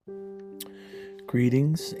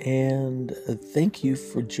Greetings and thank you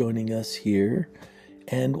for joining us here,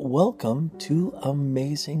 and welcome to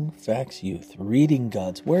Amazing Facts Youth, reading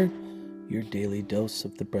God's Word, your daily dose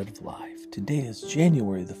of the bread of life. Today is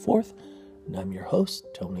January the 4th, and I'm your host,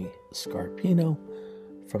 Tony Scarpino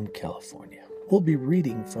from California. We'll be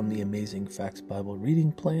reading from the Amazing Facts Bible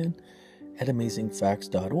Reading Plan at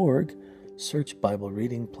amazingfacts.org. Search Bible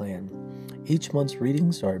Reading Plan. Each month's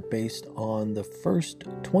readings are based on the first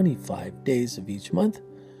 25 days of each month,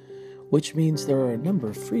 which means there are a number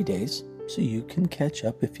of free days so you can catch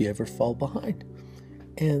up if you ever fall behind.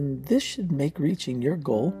 And this should make reaching your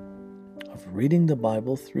goal of reading the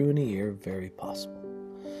Bible through in a year very possible.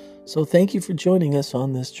 So thank you for joining us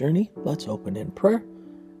on this journey. Let's open in prayer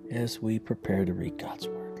as we prepare to read God's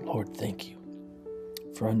Word. Lord, thank you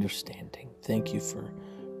for understanding. Thank you for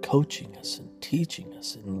coaching us and teaching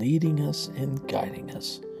us and leading us and guiding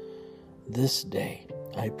us this day.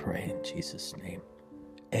 I pray in Jesus' name.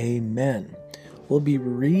 Amen. We'll be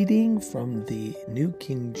reading from the New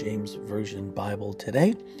King James Version Bible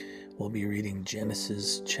today. We'll be reading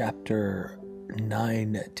Genesis chapter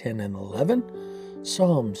 9, 10, and 11,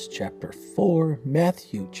 Psalms chapter 4,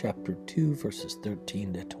 Matthew chapter 2, verses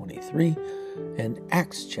 13 to 23, and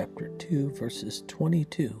Acts chapter 2, verses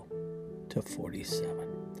 22 to 47.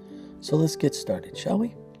 So let's get started, shall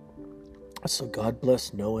we? So God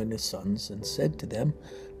blessed Noah and his sons and said to them,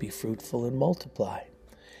 "Be fruitful and multiply,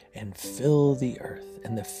 and fill the earth,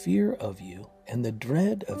 and the fear of you and the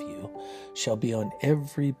dread of you shall be on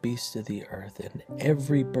every beast of the earth, and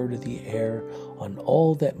every bird of the air, on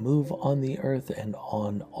all that move on the earth, and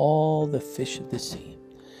on all the fish of the sea.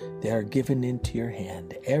 They are given into your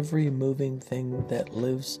hand. Every moving thing that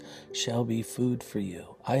lives shall be food for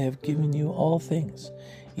you. I have given you all things,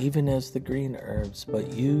 even as the green herbs,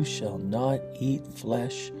 but you shall not eat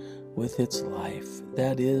flesh with its life,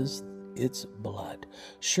 that is, its blood.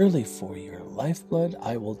 Surely for your lifeblood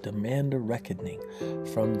I will demand a reckoning.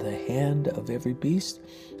 From the hand of every beast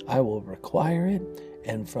I will require it,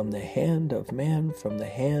 and from the hand of man, from the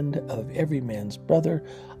hand of every man's brother,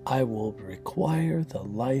 I will require the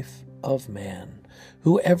life of man.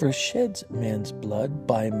 Whoever sheds man's blood,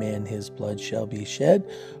 by man his blood shall be shed,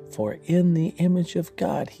 for in the image of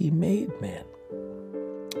God he made man.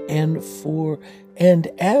 And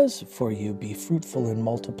as for you, be fruitful and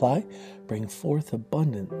multiply, bring forth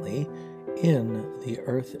abundantly in the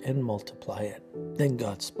earth and multiply it. Then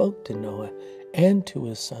God spoke to Noah and to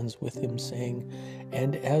his sons with him, saying,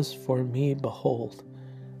 And as for me, behold,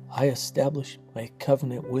 I establish my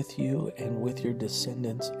covenant with you and with your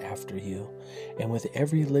descendants after you, and with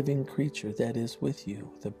every living creature that is with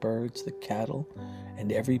you, the birds, the cattle,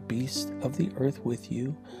 and every beast of the earth with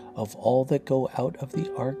you, of all that go out of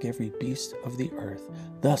the ark, every beast of the earth.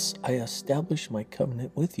 Thus I establish my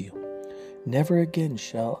covenant with you. Never again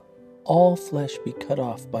shall all flesh be cut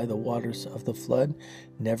off by the waters of the flood.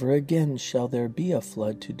 Never again shall there be a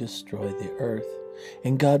flood to destroy the earth.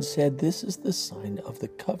 And God said, This is the sign of the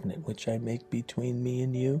covenant which I make between me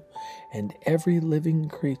and you, and every living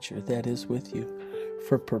creature that is with you,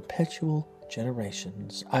 for perpetual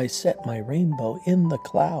generations. I set my rainbow in the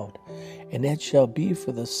cloud, and it shall be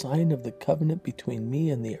for the sign of the covenant between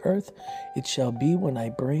me and the earth. It shall be when I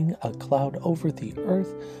bring a cloud over the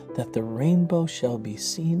earth, that the rainbow shall be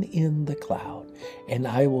seen in the cloud. And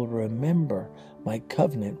I will remember my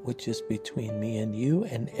covenant which is between me and you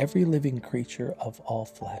and every living creature of all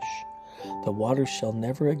flesh. The waters shall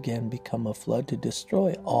never again become a flood to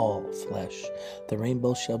destroy all flesh. The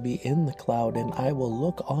rainbow shall be in the cloud, and I will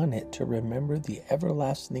look on it to remember the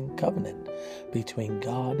everlasting covenant between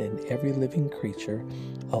God and every living creature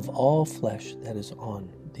of all flesh that is on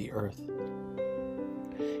the earth.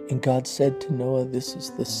 And God said to Noah, This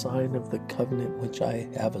is the sign of the covenant which I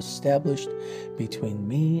have established between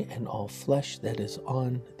me and all flesh that is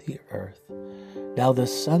on the earth. Now the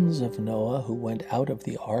sons of Noah who went out of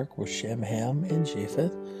the ark were Shem, Ham, and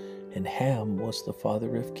Japheth, and Ham was the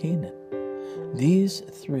father of Canaan. These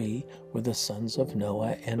three were the sons of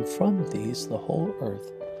Noah, and from these the whole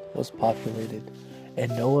earth was populated.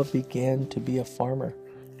 And Noah began to be a farmer,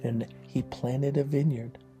 and he planted a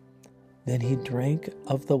vineyard. Then he drank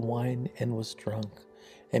of the wine and was drunk,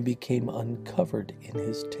 and became uncovered in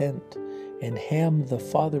his tent. And Ham, the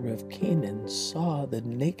father of Canaan, saw the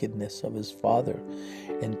nakedness of his father,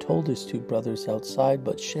 and told his two brothers outside.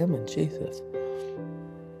 But Shem and Japheth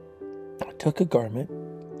took a garment,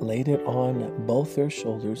 laid it on both their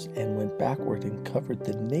shoulders, and went backward and covered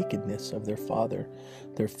the nakedness of their father.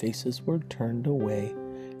 Their faces were turned away,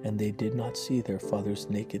 and they did not see their father's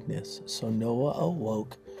nakedness. So Noah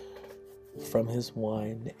awoke from his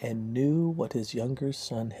wine and knew what his younger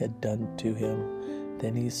son had done to him.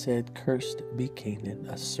 Then he said, Cursed be Canaan,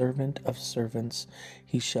 a servant of servants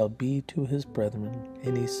he shall be to his brethren.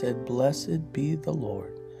 And he said, Blessed be the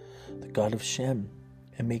Lord, the God of Shem,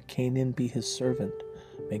 and may Canaan be his servant.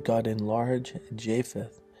 May God enlarge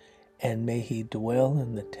Japheth, and may he dwell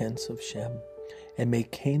in the tents of Shem. And may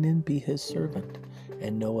Canaan be his servant.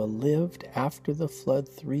 And Noah lived after the flood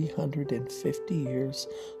 350 years.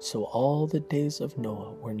 So all the days of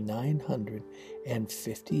Noah were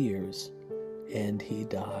 950 years, and he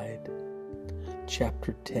died.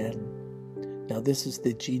 Chapter 10. Now this is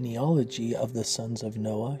the genealogy of the sons of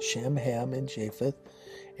Noah, Shem, Ham, and Japheth,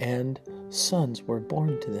 and sons were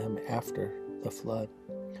born to them after the flood.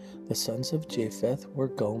 The sons of Japheth were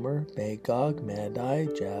Gomer, Magog, Madai,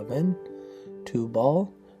 Javan,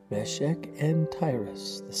 Tubal, Meshech, and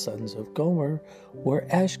Tyrus. The sons of Gomer were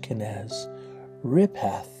Ashkenaz,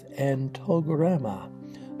 Riphath, and Togarmah.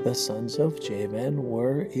 The sons of Javan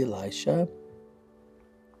were Elisha,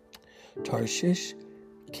 Tarshish,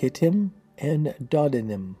 Kittim, and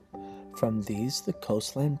Dodanim. From these the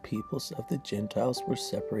coastland peoples of the Gentiles were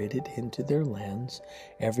separated into their lands,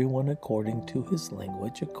 everyone according to his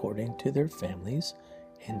language, according to their families,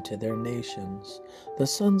 into their nations. The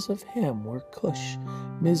sons of Ham were Cush,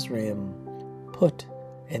 Mizraim, Put,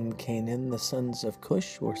 and Canaan. The sons of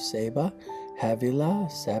Cush were Seba, Havilah,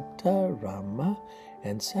 Sabta, Ramah,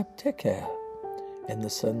 and Sabtekah. And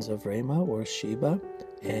the sons of Ramah were Sheba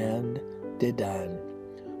and Dedan.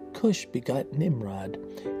 Cush begot Nimrod.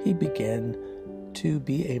 He began to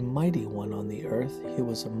be a mighty one on the earth. He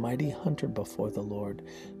was a mighty hunter before the Lord.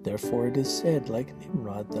 Therefore it is said, like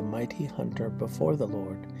Nimrod, the mighty hunter before the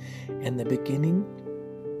Lord. And the beginning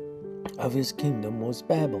of his kingdom was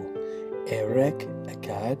Babel, Erech,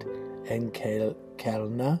 Akkad, and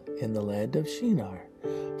Calneh in the land of Shinar.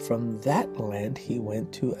 From that land he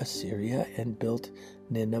went to Assyria and built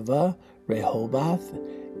Nineveh, Rehoboth,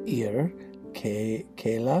 Ir,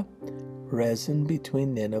 Calah, Rezin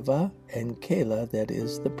between Nineveh and Calah, that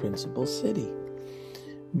is the principal city.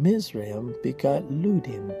 Mizraim begot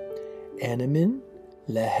Ludim, Anamin,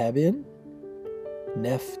 Lehabim,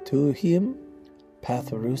 Nephtuhim,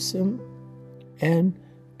 Patharusim, and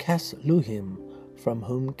Casluhim, from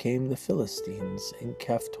whom came the Philistines, and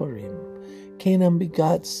Caphtorim. Canaan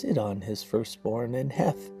begot Sidon, his firstborn, and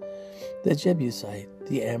Heth, the Jebusite,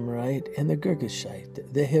 the Amorite, and the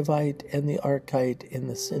Girgashite, the Hivite, and the Arkite, and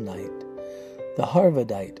the Sinite, the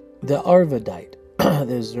Arvadite,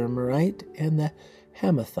 the Zermarite, and the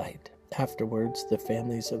Hamathite. Afterwards, the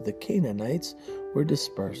families of the Canaanites were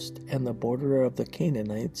dispersed, and the border of the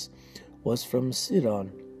Canaanites was from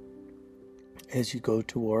Sidon, as you go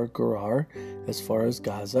toward Gerar, as far as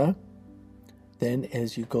Gaza. Then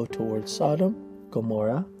as you go toward Sodom,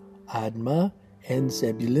 Gomorrah, Admah, and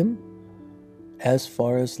Zebulun, as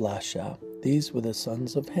far as Lasha. These were the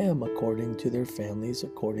sons of Ham, according to their families,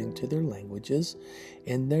 according to their languages,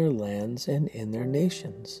 in their lands and in their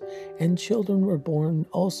nations. And children were born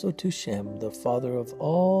also to Shem, the father of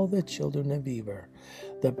all the children of Eber,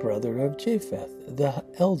 the brother of Japheth, the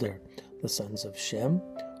elder. The sons of Shem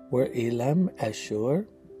were Elam, Ashur,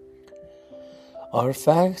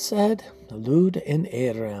 Arphaxad, Lud, and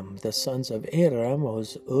Aram. The sons of Aram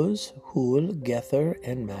was Uz, Hul, Gether,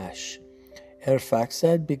 and Mash.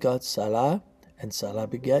 Arphaxad begot Salah, and Salah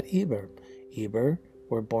begat Eber. Eber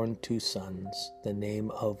were born two sons. The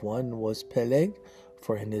name of one was Peleg,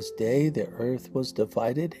 for in his day the earth was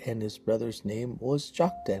divided, and his brother's name was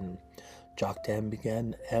Joktan. Joktan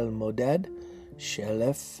began Elmodad,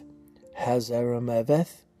 Sheleph,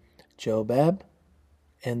 Hazaramaveth, Jobab,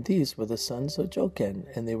 and these were the sons of Jochen,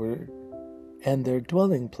 and their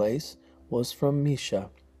dwelling place was from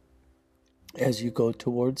Misha, as you go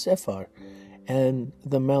toward Zephar, and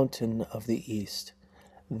the mountain of the east.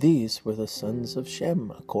 These were the sons of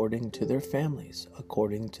Shem, according to their families,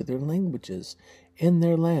 according to their languages, in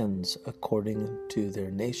their lands, according to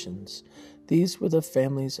their nations. These were the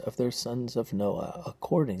families of their sons of Noah,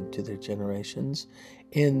 according to their generations,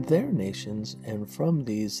 in their nations, and from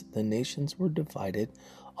these the nations were divided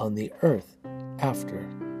on the earth after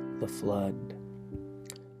the flood.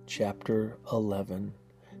 Chapter 11.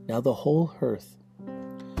 Now the whole earth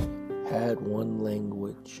had one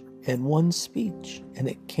language and one speech, and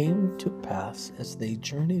it came to pass as they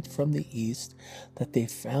journeyed from the east that they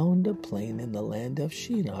found a plain in the land of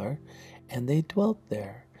Shinar, and they dwelt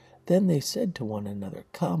there. Then they said to one another,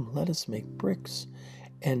 Come, let us make bricks,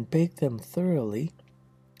 and bake them thoroughly.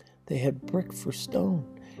 They had brick for stone,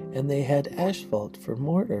 and they had asphalt for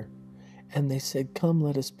mortar. And they said, Come,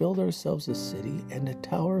 let us build ourselves a city, and a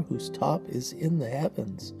tower whose top is in the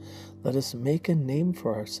heavens. Let us make a name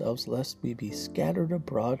for ourselves, lest we be scattered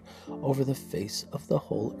abroad over the face of the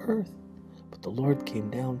whole earth. But the Lord came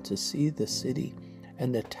down to see the city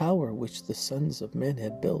and the tower which the sons of men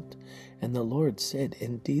had built. And the Lord said,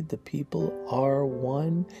 Indeed, the people are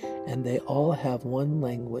one, and they all have one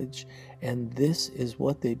language, and this is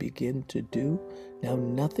what they begin to do. Now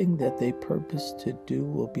nothing that they purpose to do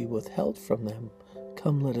will be withheld from them.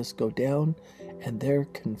 Come, let us go down, and there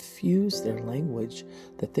confuse their language,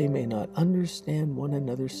 that they may not understand one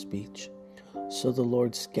another's speech. So the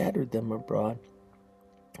Lord scattered them abroad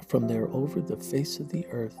from there over the face of the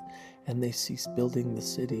earth, and they ceased building the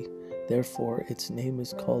city. Therefore its name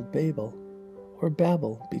is called Babel, or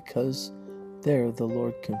Babel, because there the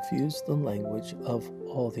Lord confused the language of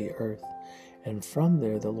all the earth. And from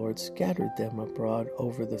there the Lord scattered them abroad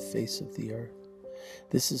over the face of the earth.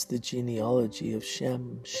 This is the genealogy of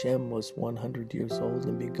Shem. Shem was 100 years old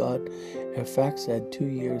and begot Arphaxad 2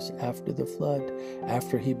 years after the flood.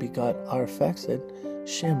 After he begot Arphaxad,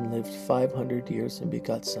 Shem lived 500 years and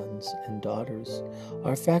begot sons and daughters.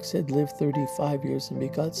 Arphaxad lived 35 years and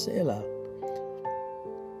begot Selah.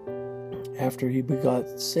 After he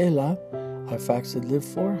begot Selah, Arphaxad lived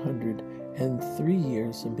 403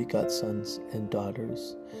 years and begot sons and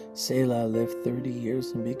daughters. Selah lived 30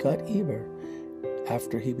 years and begot Eber.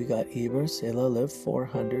 After he begot Eber, Selah lived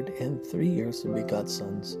 403 years and begot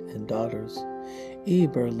sons and daughters.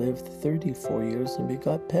 Eber lived 34 years and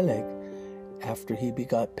begot Peleg. After he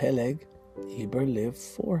begot Peleg, Eber lived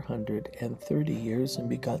 430 years and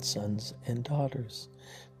begot sons and daughters.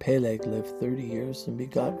 Peleg lived 30 years and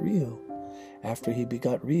begot Reu. After he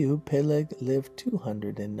begot Reu, Peleg lived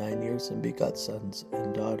 209 years and begot sons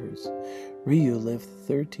and daughters. Reu lived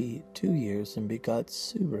 32 years and begot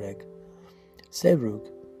Serug.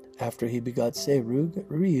 After he begot Serug,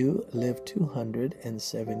 Reu lived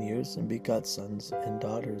 207 years and begot sons and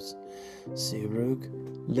daughters. Serug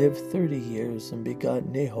lived 30 years and begot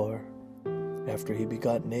Nahor. After he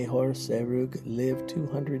begot Nahor, Serug lived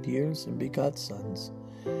 200 years and begot sons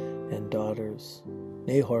and daughters.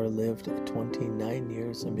 Nahor lived 29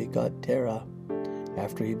 years and begot Terah.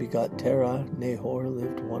 After he begot Terah, Nahor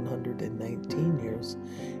lived 119 years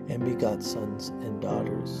and begot sons and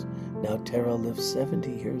daughters. Now Terah lived 70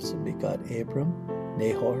 years and begot Abram,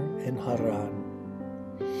 Nahor, and Haran.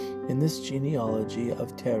 In this genealogy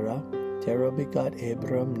of Terah, Terah begot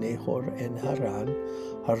Abram, Nahor, and Haran.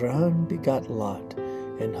 Haran begot Lot,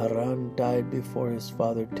 and Haran died before his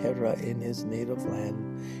father Terah in his native land,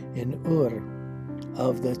 in Ur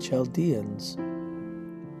of the Chaldeans.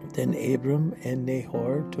 Then Abram and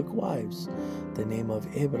Nahor took wives. The name of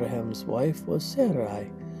Abraham's wife was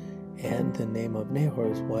Sarai, and the name of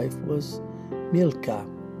Nahor's wife was Milcah.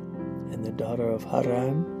 And the daughter of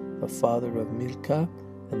Haran, the father of Milcah,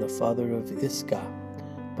 and the father of Iscah.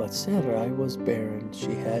 But Sarai was barren,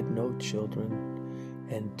 she had no children.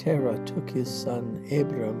 And Terah took his son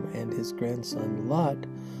Abram and his grandson Lot,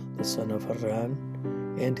 the son of Haran,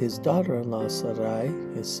 and his daughter-in-law Sarai,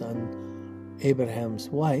 his son Abraham's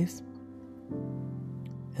wife,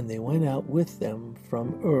 and they went out with them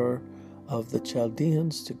from Ur of the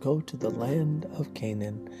Chaldeans to go to the land of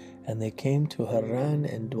Canaan, and they came to Haran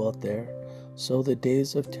and dwelt there. So the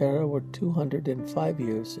days of Terah were 205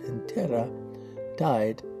 years, and Terah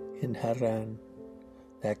died in Haran.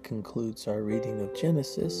 That concludes our reading of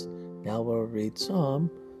Genesis. Now we'll read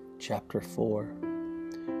Psalm chapter 4.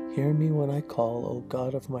 Hear me when I call, O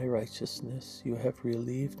God of my righteousness. You have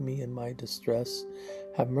relieved me in my distress.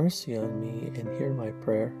 Have mercy on me and hear my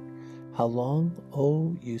prayer. How long,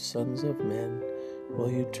 O you sons of men,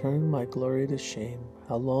 will you turn my glory to shame?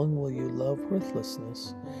 How long will you love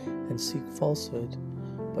worthlessness and seek falsehood?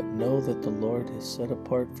 But know that the Lord is set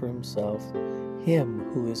apart for himself,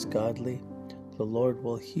 him who is godly. The Lord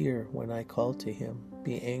will hear when I call to him.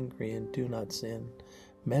 Be angry and do not sin.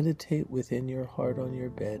 Meditate within your heart on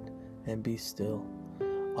your bed, and be still.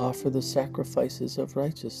 Offer the sacrifices of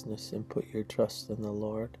righteousness, and put your trust in the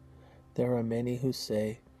Lord. There are many who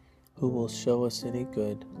say, who will show us any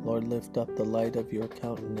good? Lord, lift up the light of your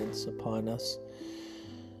countenance upon us.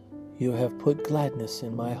 You have put gladness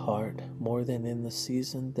in my heart, more than in the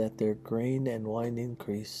season that their grain and wine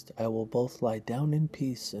increased. I will both lie down in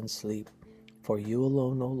peace and sleep. For you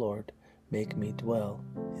alone, O Lord, make me dwell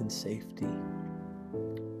in safety.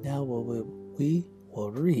 Now we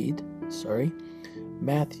will read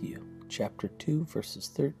Matthew chapter 2, verses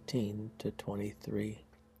 13 to 23.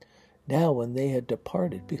 Now when they had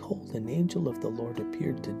departed, behold, an angel of the Lord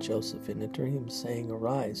appeared to Joseph in a dream, saying,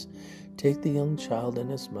 Arise, take the young child and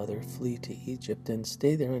his mother, flee to Egypt, and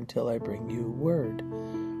stay there until I bring you word.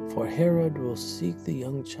 For Herod will seek the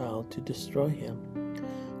young child to destroy him.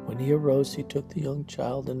 When he arose, he took the young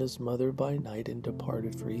child and his mother by night and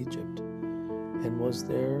departed for Egypt, and was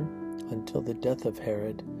there until the death of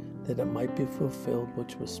Herod, that it might be fulfilled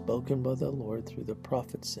which was spoken by the Lord through the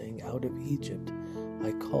prophet, saying, Out of Egypt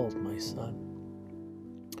I called my son.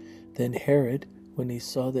 Then Herod, when he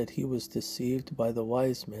saw that he was deceived by the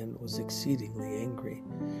wise men, was exceedingly angry,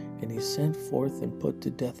 and he sent forth and put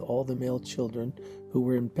to death all the male children who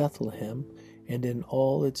were in Bethlehem and in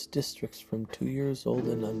all its districts from 2 years old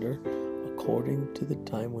and under, according to the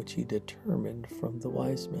time which he determined from the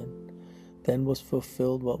wise men. Then was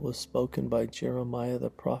fulfilled what was spoken by Jeremiah the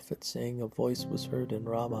prophet, saying, A voice was heard in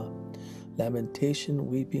Ramah, lamentation,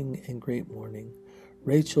 weeping, and great mourning,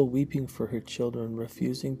 Rachel weeping for her children,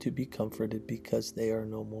 refusing to be comforted because they are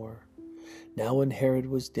no more. Now when Herod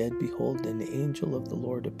was dead, behold, an angel of the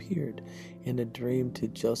Lord appeared in a dream to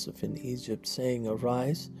Joseph in Egypt, saying,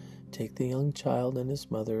 Arise, take the young child and his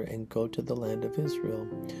mother, and go to the land of Israel,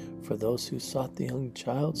 for those who sought the young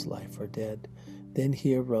child's life are dead. Then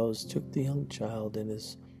he arose, took the young child and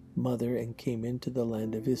his mother, and came into the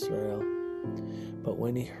land of Israel. But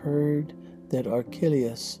when he heard that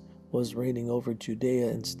Archelaus was reigning over Judea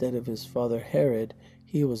instead of his father Herod,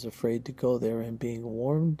 he was afraid to go there, and being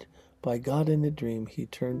warned by God in a dream, he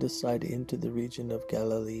turned aside into the region of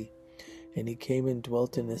Galilee. And he came and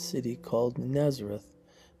dwelt in a city called Nazareth,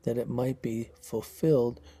 that it might be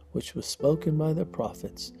fulfilled which was spoken by the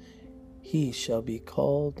prophets, He shall be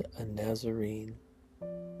called a Nazarene.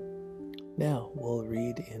 Now we'll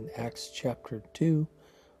read in Acts chapter 2,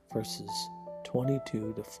 verses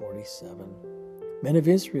 22 to 47. Men of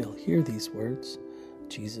Israel, hear these words.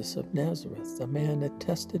 Jesus of Nazareth, a man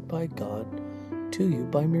attested by God to you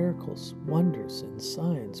by miracles, wonders, and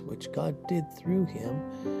signs which God did through him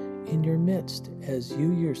in your midst, as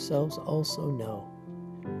you yourselves also know.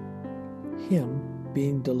 Him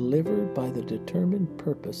being delivered by the determined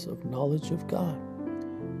purpose of knowledge of God,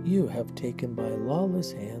 you have taken by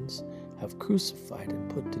lawless hands, have crucified and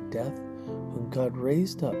put to death, whom God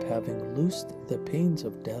raised up, having loosed the pains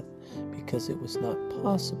of death, because it was not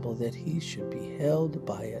possible that he should be held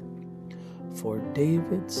by it. For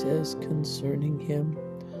David says concerning him,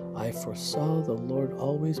 I foresaw the Lord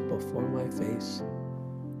always before my face.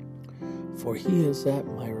 For he is at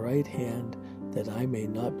my right hand, that I may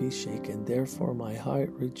not be shaken. Therefore my heart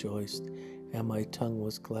rejoiced, and my tongue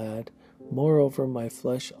was glad. Moreover, my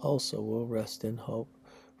flesh also will rest in hope.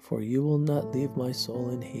 For you will not leave my soul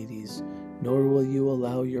in Hades, nor will you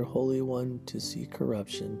allow your Holy One to see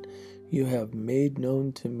corruption. You have made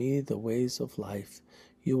known to me the ways of life.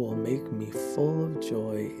 You will make me full of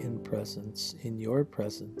joy in your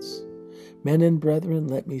presence. Men and brethren,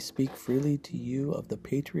 let me speak freely to you of the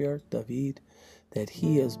patriarch David, that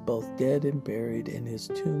he is both dead and buried, and his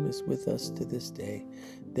tomb is with us to this day.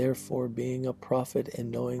 Therefore, being a prophet,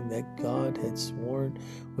 and knowing that God had sworn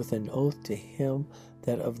with an oath to him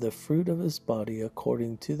that of the fruit of his body,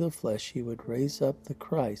 according to the flesh, he would raise up the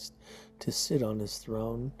Christ to sit on his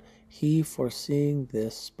throne, he, foreseeing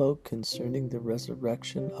this, spoke concerning the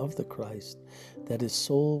resurrection of the Christ, that his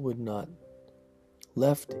soul would not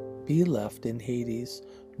be left in Hades,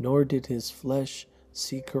 nor did his flesh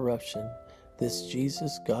see corruption. This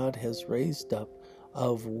Jesus God has raised up,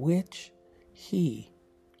 of which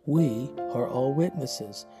we are all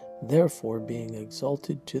witnesses. Therefore, being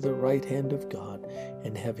exalted to the right hand of God,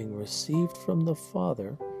 and having received from the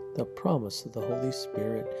Father the promise of the Holy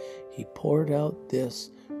Spirit, he poured out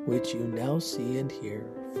this which you now see and hear.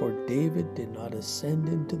 For David did not ascend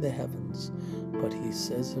into the heavens, but he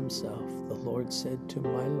says himself, the Lord said to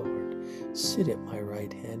my Lord, sit at my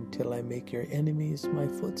right hand till I make your enemies my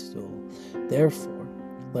footstool. Therefore,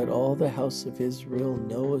 let all the house of Israel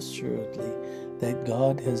know assuredly that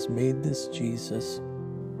God has made this Jesus,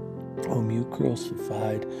 whom you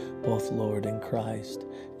crucified, both Lord and Christ.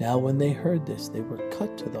 Now when they heard this, they were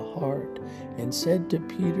cut to the heart, and said to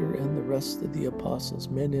Peter and the rest of the apostles,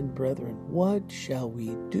 Men and brethren, what shall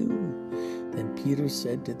we do? Then Peter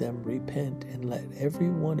said to them, Repent, and let every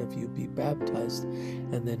one of you be baptized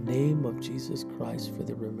in the name of Jesus Christ for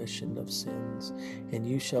the remission of sins, and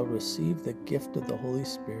you shall receive the gift of the Holy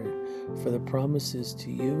Spirit, for the promise is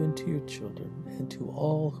to you and to your children, and to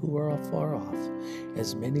all who are afar off,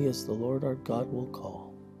 as many as the Lord our God will call.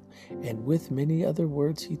 And with many other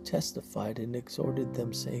words he testified and exhorted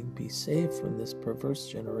them, saying, Be saved from this perverse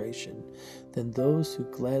generation. Then those who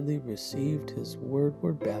gladly received his word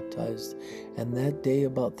were baptized, and that day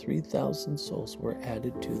about 3,000 souls were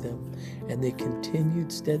added to them. And they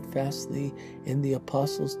continued steadfastly in the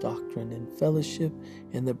apostles' doctrine, in fellowship,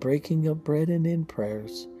 in the breaking of bread, and in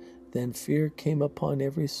prayers. Then fear came upon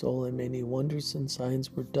every soul, and many wonders and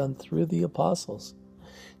signs were done through the apostles.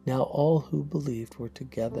 Now all who believed were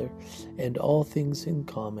together and all things in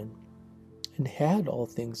common, and had all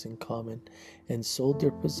things in common, and sold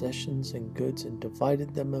their possessions and goods and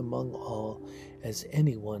divided them among all, as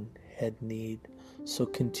anyone had need. So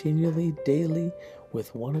continually, daily,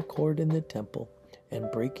 with one accord in the temple,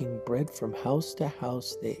 and breaking bread from house to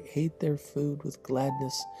house, they ate their food with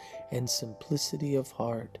gladness and simplicity of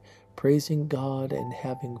heart, praising God and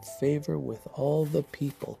having favor with all the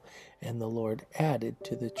people. And the Lord added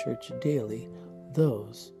to the church daily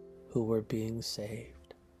those who were being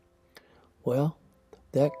saved. Well,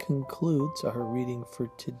 that concludes our reading for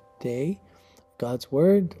today. God's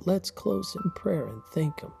Word. Let's close in prayer and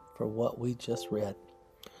thank Him for what we just read.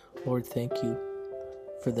 Lord, thank you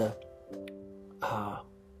for the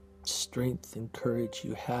strength and courage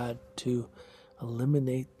you had to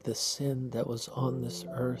eliminate the sin that was on this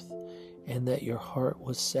earth, and that your heart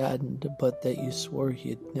was saddened, but that you swore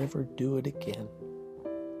you'd never do it again.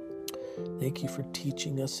 Thank you for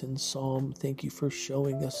teaching us in Psalm. Thank you for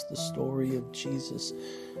showing us the story of Jesus.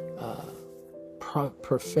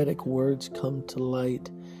 Prophetic words come to light,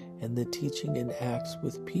 and the teaching in Acts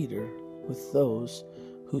with Peter, with those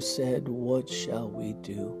who said, "What shall we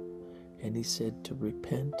do?" And he said to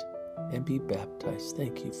repent and be baptized.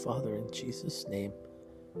 Thank you, Father, in Jesus' name.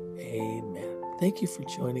 Amen. Thank you for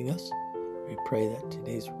joining us. We pray that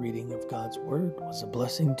today's reading of God's Word was a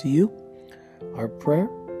blessing to you. Our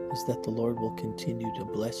prayer is that the Lord will continue to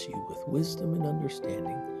bless you with wisdom and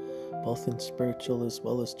understanding, both in spiritual as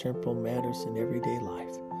well as temporal matters in everyday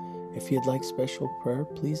life. If you'd like special prayer,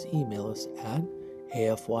 please email us at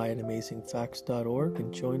afy@amazingfacts.org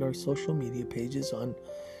and join our social media pages on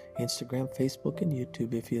Instagram, Facebook, and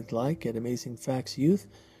YouTube if you'd like, at Amazing Facts Youth,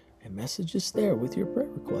 and message us there with your prayer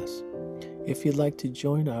requests. If you'd like to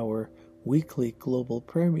join our weekly global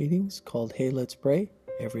prayer meetings called Hey Let's Pray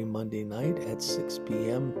every Monday night at 6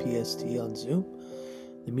 p.m. PST on Zoom,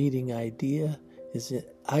 the meeting ID is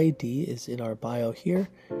in our bio here,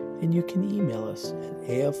 and you can email us at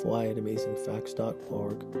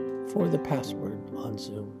afy@amazingfacts.org for the password on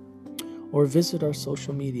Zoom, or visit our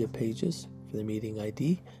social media pages for the meeting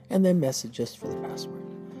ID and then message us for the password.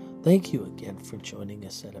 Thank you again for joining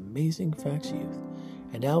us at Amazing Facts Youth.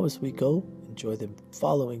 And now as we go, enjoy the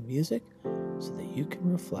following music so that you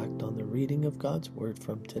can reflect on the reading of God's Word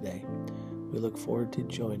from today. We look forward to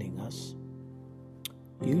joining us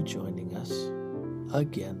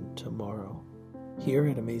again tomorrow here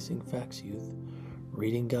at Amazing Facts Youth,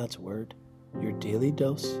 reading God's Word, your daily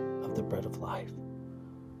dose of the bread of life.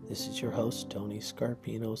 This is your host, Tony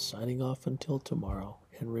Scarpino, signing off until tomorrow.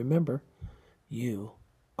 And remember, you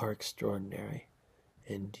are extraordinary,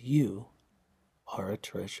 and you are a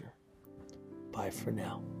treasure. Bye for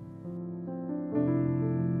now.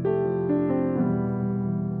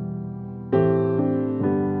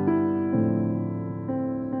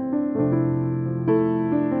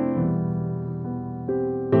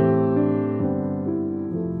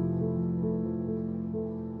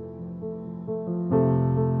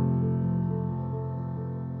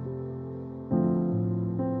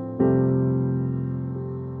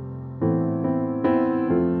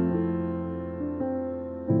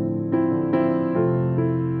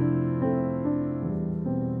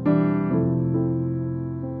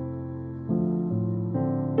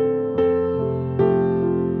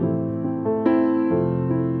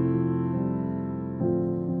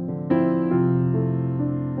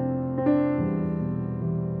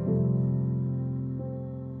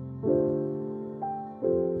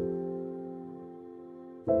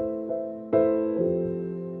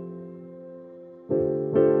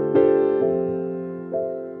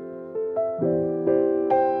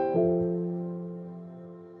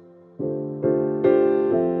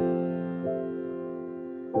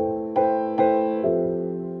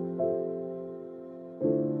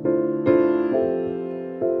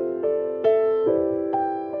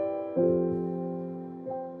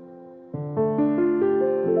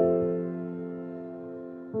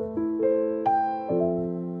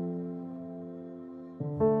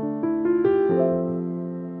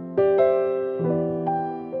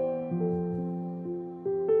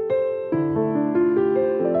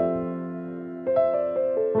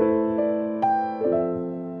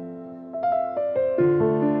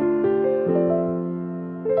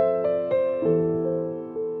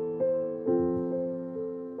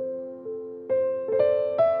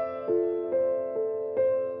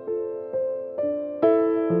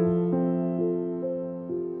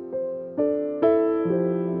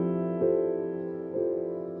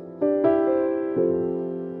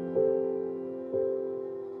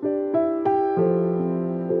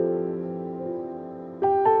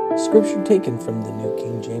 Scripture taken from the New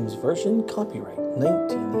King James Version, copyright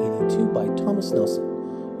 1982 by Thomas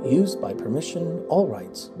Nelson. Used by permission, all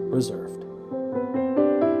rights reserved.